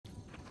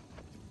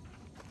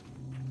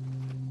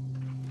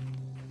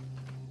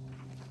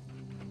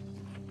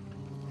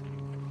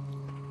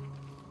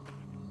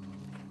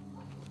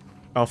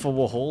Alpha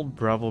will hold.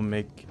 Bravo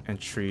make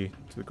entry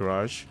to the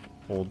garage.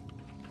 Hold.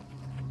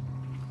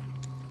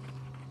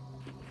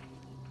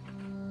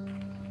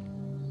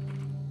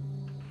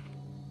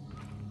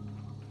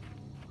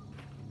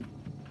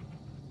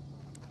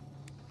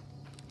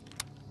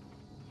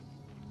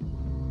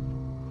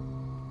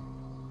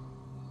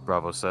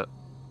 Bravo set.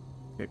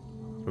 Okay.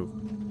 Move.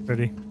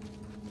 Ready.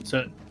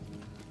 Set.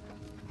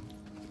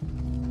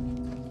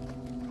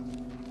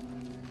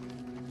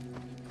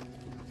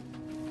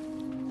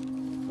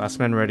 Last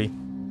man ready.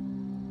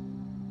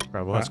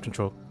 Bravo has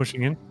control.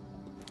 Pushing in.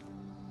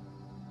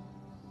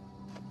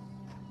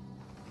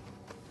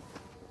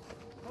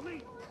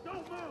 Police,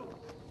 don't move!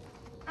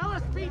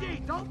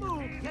 LSPD, don't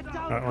move! Get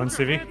down! Right, one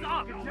civvy. Get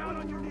down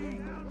on your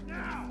knees!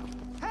 Now!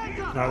 Hands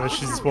up! No,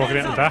 she's just walking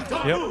out the back.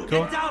 Yep,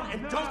 cool. Get down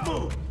and don't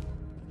move!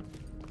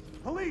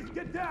 Police,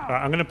 get down!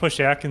 Right, I'm gonna push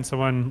out. Can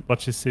someone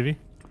watch this civvy?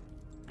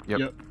 Yep.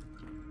 Yep.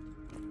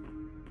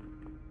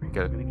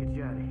 Get it. Get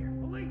you out of here.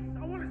 Police,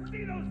 I want to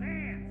see those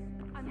hands!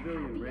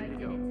 Civilian ready to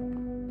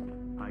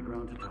go. High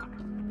ground to talk.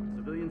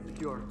 Civilian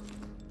secure.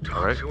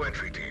 All right. To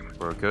entry team.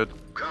 We're good.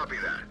 Copy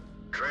that.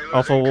 Trailers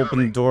Alpha will open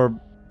the incoming.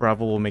 door.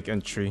 Bravo will make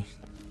entry.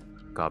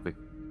 Copy.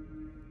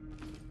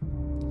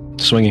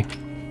 Swinging.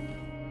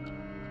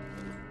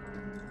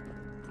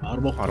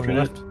 Audible. Audible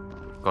Left.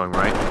 Going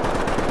right.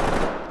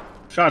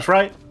 Shots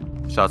right.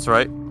 Shots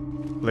right.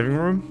 Living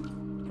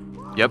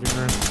room. Yep. Living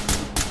room.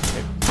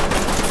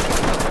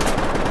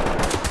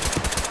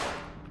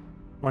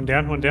 One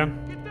down. One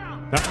down.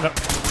 No, no.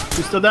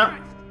 Who stood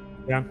down?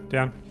 Down.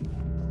 Down.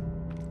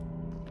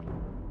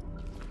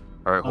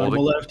 All right. Audible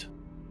Holding. left.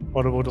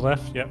 Audible to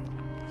left. Yep.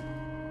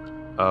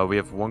 We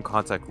have one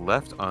contact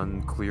left.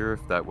 Unclear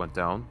if that went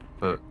down,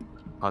 but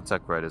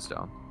contact right is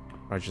down.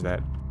 Roger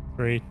that.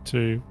 3,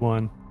 2,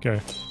 1, go.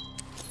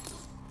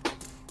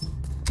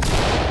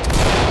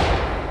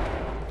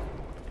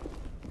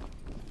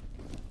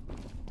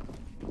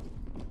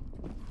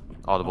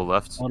 Audible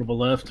left. Audible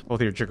left.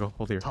 Hold here, Jiggle.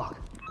 Hold here. Talk.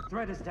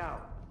 Threat is down.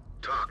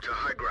 Talk to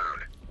high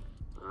ground.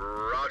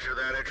 Roger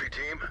that, entry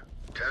team.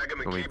 Tag him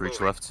and Can we keep breach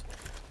moving. left?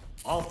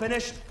 All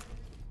finished?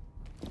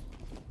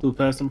 Flew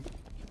past him.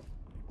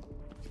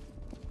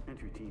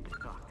 Entry team to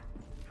talk.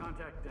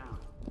 Contact down.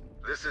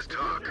 This is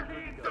talk.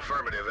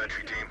 Affirmative,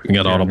 entry team. We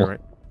got Yeah, audible. you're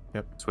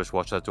right. Switch.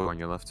 Watch that door on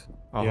your left.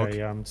 I'll yeah, hook.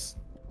 yeah.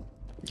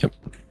 Yep.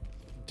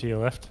 To your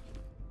left.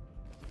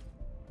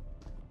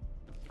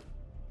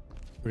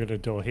 We got a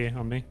door here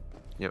on me.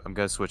 Yep. I'm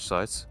gonna switch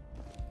sides.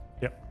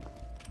 Yep.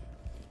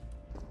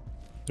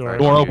 Door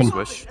Alright, Door you open.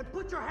 Switch. And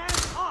put your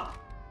hands up!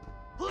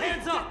 Police,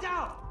 hands up! Get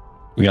down!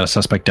 We got a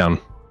suspect down.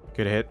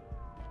 Good hit.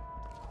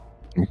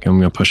 Okay, I'm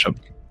gonna push up.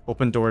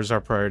 Open doors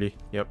are priority.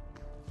 Yep.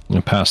 I'm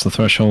gonna pass the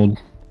threshold.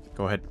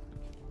 Go ahead.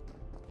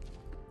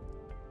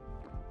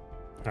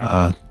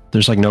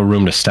 There's like no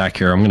room to stack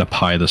here. I'm gonna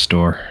pie this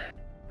door.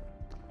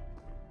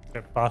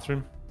 Yep,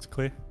 bathroom. It's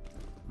clear.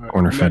 All right,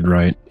 Corner fed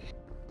right.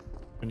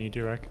 When you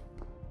do, Rack.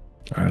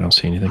 I don't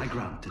see anything. High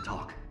ground to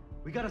talk.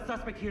 We got a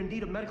suspect here in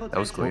need of medical That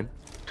was attention.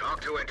 clean.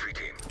 Talk to entry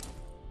team.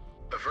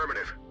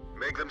 Affirmative.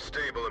 Make them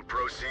stable and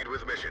proceed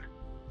with mission.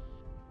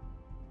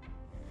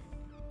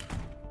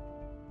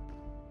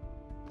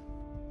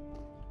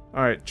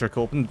 Alright,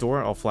 Jericho, open the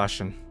door. I'll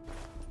flash in.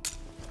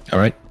 All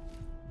right.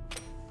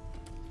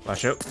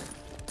 Flash out.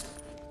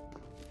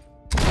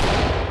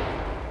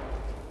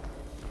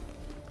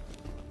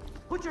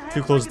 Put your hands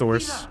Two closed where your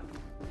doors. feet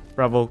are.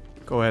 Bravo,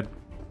 go ahead.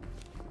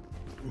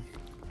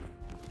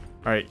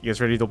 Alright, you guys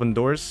ready to open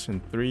doors? In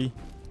 3,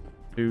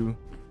 2,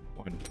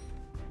 1.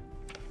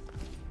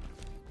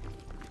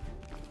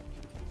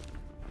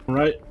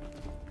 Right.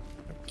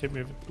 Keep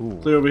moving. Ooh.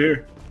 Clear over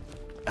here.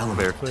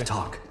 Elevator Clear. to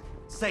talk.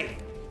 Safe.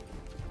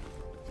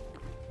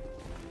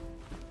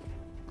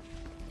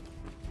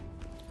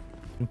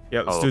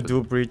 Yeah, let's I'll do open.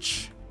 dual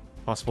breach.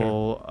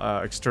 Possible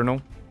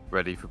external.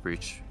 Ready for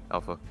breach.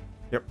 Alpha.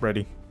 Yep,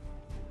 ready.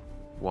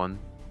 1,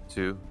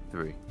 2,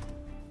 3.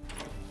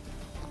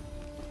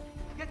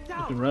 Get down!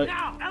 Looking right.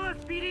 Now!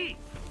 LSPD!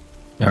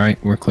 All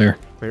right, we're clear.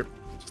 Clear.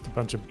 Just a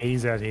bunch of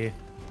A's out here.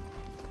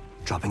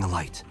 Dropping a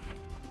light.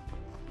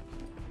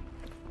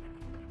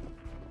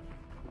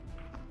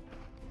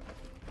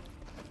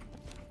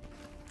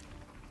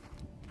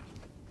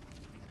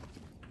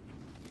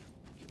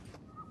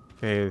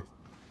 Okay,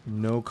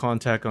 no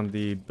contact on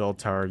the bell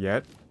tower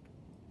yet.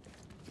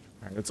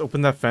 Alright, let's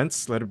open that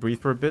fence. Let it breathe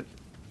for a bit.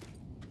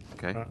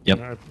 Okay. Yep.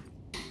 No,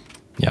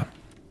 Yeah.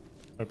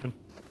 open.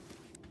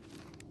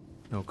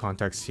 No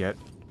contacts yet.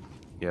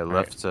 Yeah.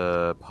 Left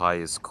pie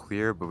is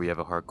clear, but we have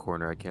a hard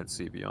corner. I can't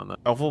see beyond that.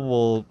 Alpha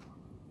will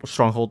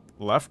stronghold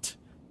left.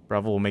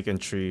 Bravo will make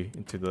entry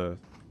into the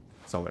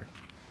cellar.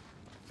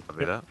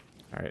 Copy that.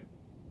 Alright.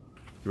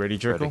 You ready,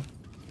 Jericho? Ready.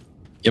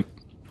 Yep.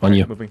 On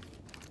you. Moving.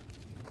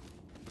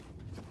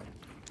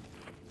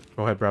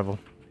 Go ahead, Bravo.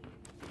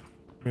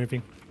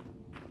 Moving.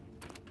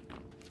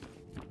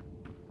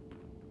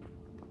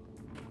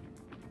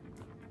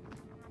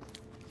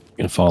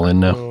 Gonna fall in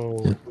now.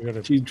 Oh, we got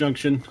a T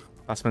junction.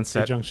 Last man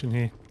set set. junction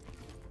here.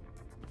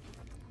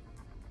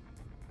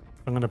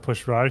 I'm gonna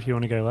push right if you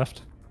want to go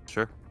left.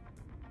 Sure.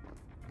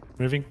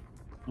 Moving.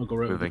 I'll go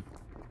right. Moving.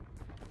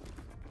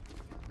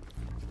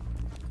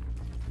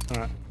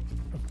 Alright.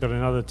 I've got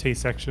another T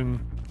section,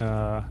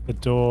 a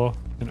door,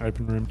 an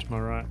open room to my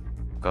right.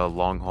 Got a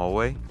long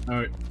hallway. All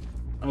right.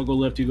 I'll go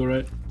left. You go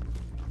right.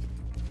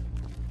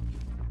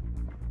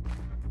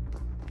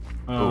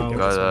 Oh,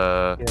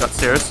 yeah, got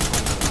stairs.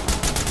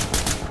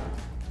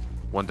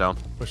 One down.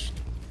 Push.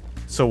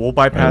 So we'll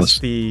bypass let's-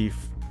 the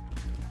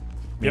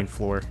main Yep.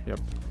 floor. Yep.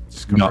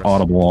 Just Not cover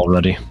us. audible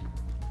already.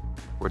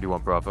 Where do you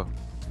want Bravo?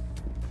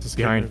 Just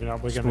keep Behind. moving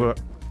up. We're Just gonna... move up.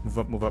 Move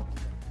up. Move up.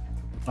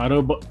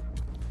 Auto. But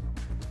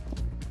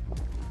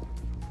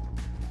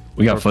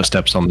We got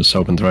footsteps on this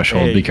open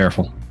threshold. Hey. Be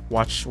careful.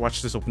 Watch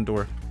this open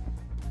door.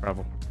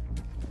 Bravo.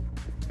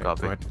 Okay,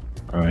 Copy. go ahead.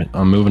 All right,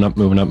 I'm moving up,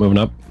 moving up, moving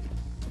up.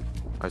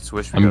 I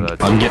switch. We got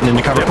a. I'm getting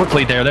into cover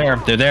quickly. They're there.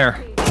 They're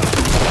there.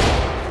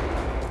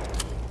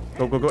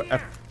 Go, go, go.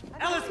 F.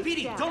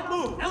 LSPD, don't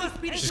move!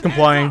 LSPD, She's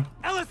complying.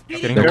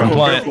 LSPD, Getting They're her.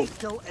 compliant. stay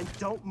still and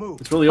don't move.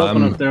 it's really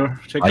open up there.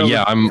 Check out.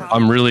 Yeah,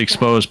 I'm really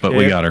exposed, but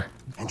we Yeah. got her.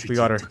 We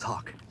got her. To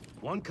talk.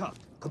 One cup.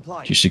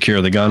 Comply. Did you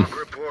secure the gun?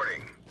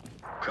 Reporting.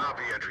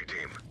 Copy, entry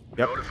team.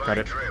 Yep. Notifying Got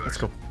it. trailers. Let's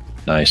go.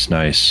 Nice,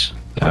 nice.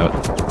 Oh,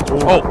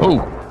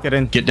 Oh, get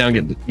in. get down,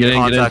 get in, get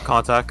Contact. in.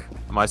 Contact.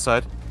 On my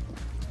side.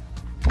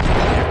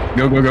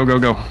 Go, go, go, go,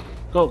 go.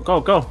 Go, go,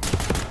 go.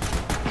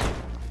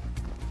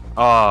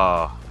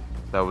 Ah,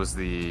 that was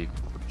the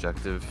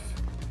objective.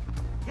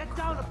 Get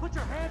down and put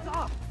your hands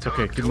up. It's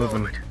okay. Talk Keep to moving.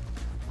 element.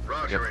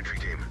 Roger, entry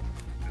team.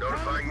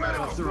 Notifying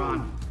medical. Officer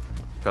on.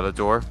 Got a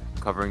door.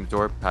 Covering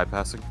door. Pad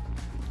passing.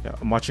 Yeah,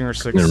 I'm watching her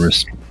 6. Gonna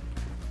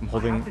I'm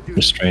holding.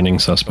 restraining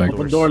suspect.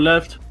 Open door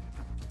left.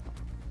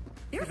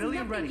 There's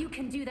Civilian nothing ready. you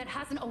can do that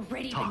hasn't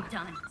already Talk. been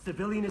done.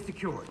 Civilian is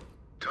secured.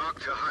 Talk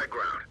to high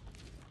ground.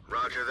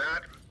 Roger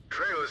that.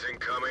 Trailers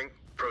incoming.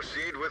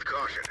 Proceed with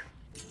caution.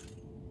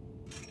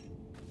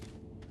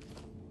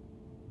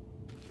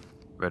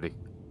 Ready.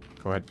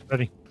 Go ahead.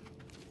 Ready.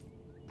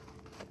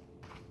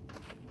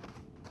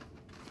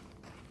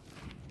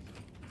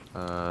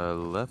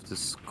 Left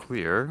is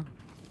clear.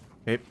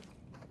 Okay.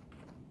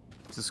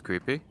 This is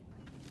creepy.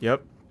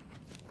 Yep.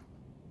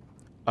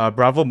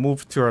 Bravo,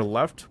 move to our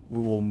left.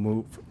 We will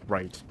move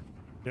right.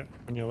 Yep,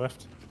 on your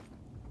left.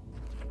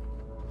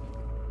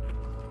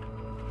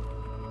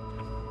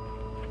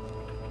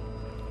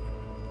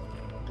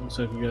 Looks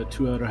like we got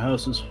 2 outer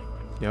houses.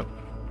 Yep.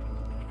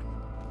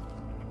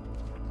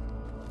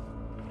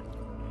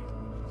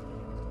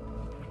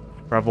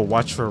 Bravo,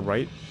 watch for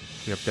right.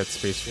 We have dead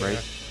space Yeah.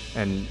 right.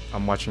 And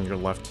I'm watching your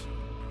left.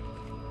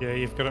 Yeah,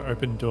 you've got an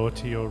open door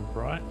to your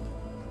right.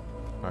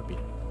 Copy.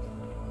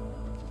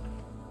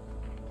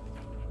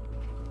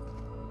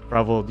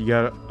 Bravo, you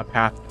got a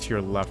path to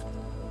your left.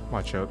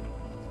 Watch out.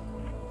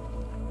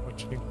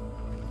 Watching.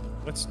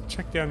 Let's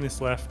check down this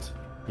left.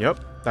 Yep,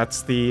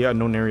 that's the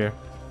unknown area.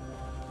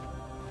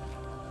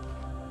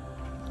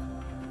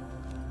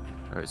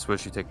 All right.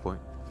 Switch. You take point.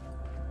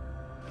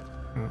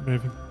 Alright,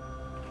 moving.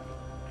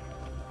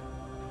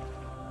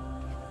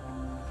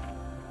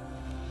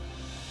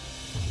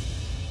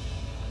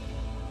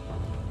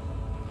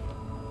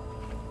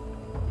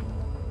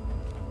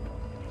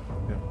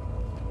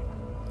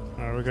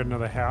 Alright, we got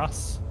another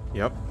house.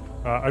 Yep.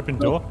 Open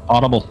door.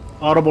 Audible.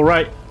 Audible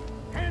right.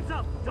 Hands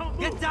up. Don't move.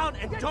 Get down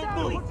and don't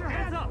move. Put your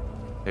hands up.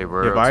 Hey, You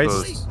we're have eyes?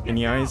 exposed.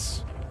 Any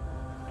eyes?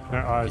 No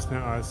eyes, no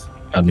eyes.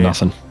 Got Okay.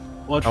 nothing.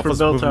 Watch Alpha's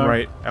for bell moving tower.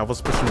 right.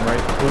 Alpha's pushing right.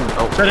 Ooh.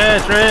 Oh,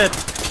 Tread, tread.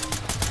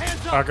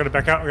 I gotta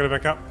back up, I gotta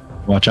back up.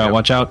 Watch out,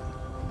 watch out.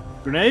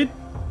 Grenade.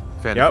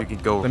 Fan, Yep. if you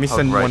could go Let me hug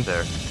send right one.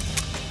 there.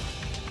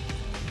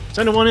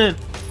 Send one in.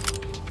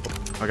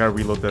 I gotta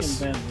reload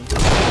this.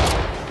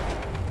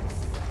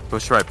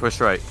 Push right. Push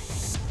right.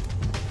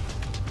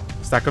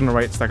 Stack on the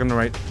right. Stack on the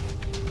right.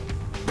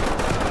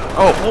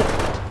 Oh.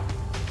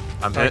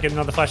 I'm Sorry, hit. get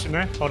another flash in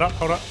there. Hold up,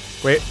 hold up.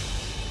 Wait.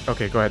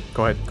 Okay, go ahead.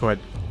 Go ahead. Go ahead.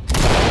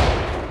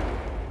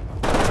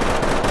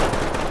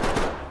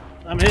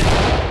 I'm hit.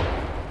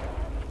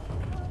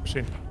 Push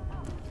in.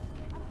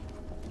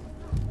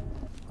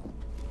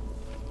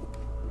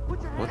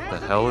 Put your What hands the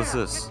in hell air. is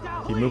this? Get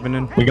down. Keep moving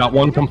in. We got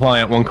one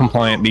compliant, one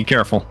compliant. Be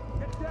careful.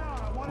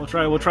 We'll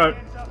try. We'll try.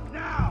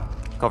 Now.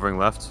 Covering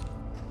left.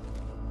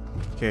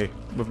 Okay,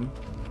 moving.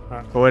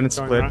 Alright, Go ahead and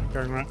going split. right,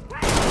 going right.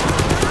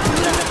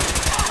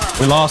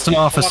 We lost an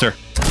officer.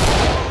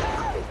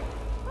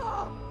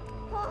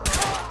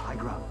 High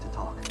ground to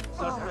talk.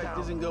 Suspect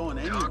isn't going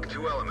Talk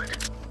to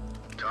element.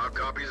 Talk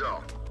copies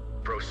all.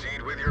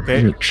 Proceed with your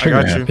Okay, You're I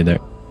trigger got happy you. there.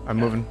 I'm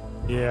moving.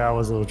 Yeah, I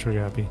was a little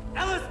trigger happy.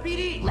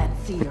 LSPD. Let's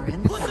see your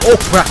inside. Oh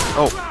crap!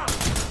 Oh.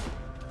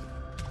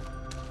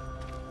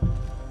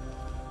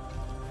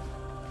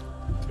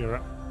 To your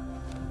right.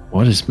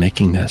 What is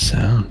making that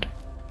sound?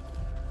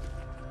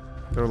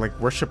 They're like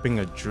worshipping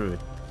a druid.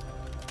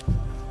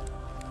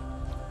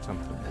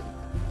 Something.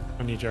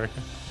 On you, Jericho.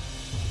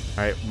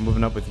 Alright,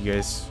 moving up with you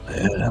guys.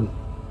 Man,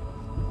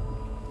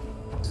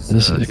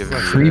 this is giving me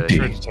the creepy.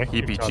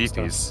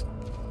 Heebie-jeebies.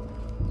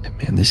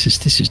 Man, this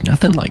is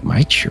nothing like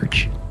my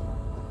church.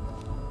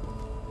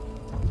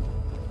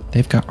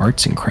 They've got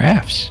arts and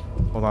crafts.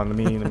 Hold on, let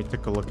me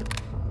take a look at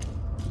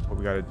what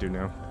we gotta do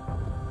now.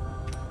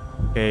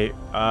 Okay,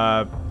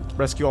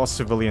 rescue all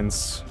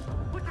civilians.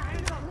 Put your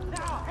hands up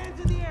now. Hands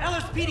in the air.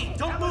 LSPD,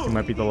 don't move. It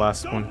might be the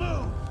last Don't one.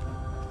 move.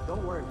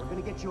 Don't worry, we're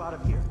gonna get you out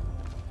of here.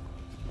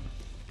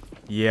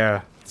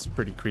 Yeah, it's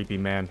pretty creepy,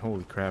 man.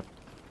 Holy crap.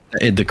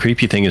 The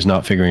creepy thing is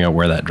not figuring out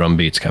where that drum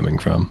beat's coming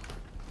from.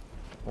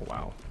 Oh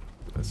wow.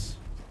 Look at this.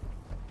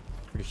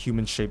 Like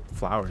human-shaped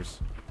flowers.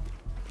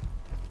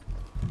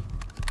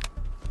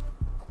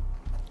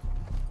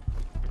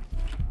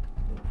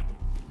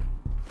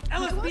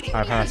 LSPD,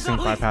 Bypassing,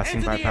 bypassing, hands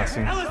in the air.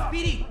 bypassing.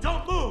 LSPD,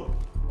 don't move.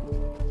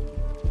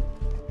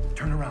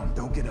 Turn around,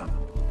 don't get up.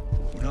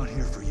 We're not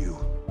here for you.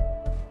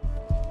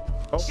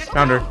 Oh,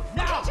 found her.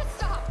 Now. Just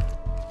stop.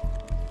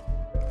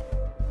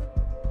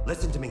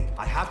 Listen to me.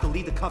 I have to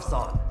leave the cuffs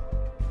on.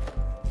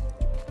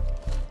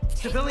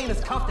 Civilian is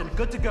cuffed and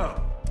good to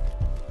go.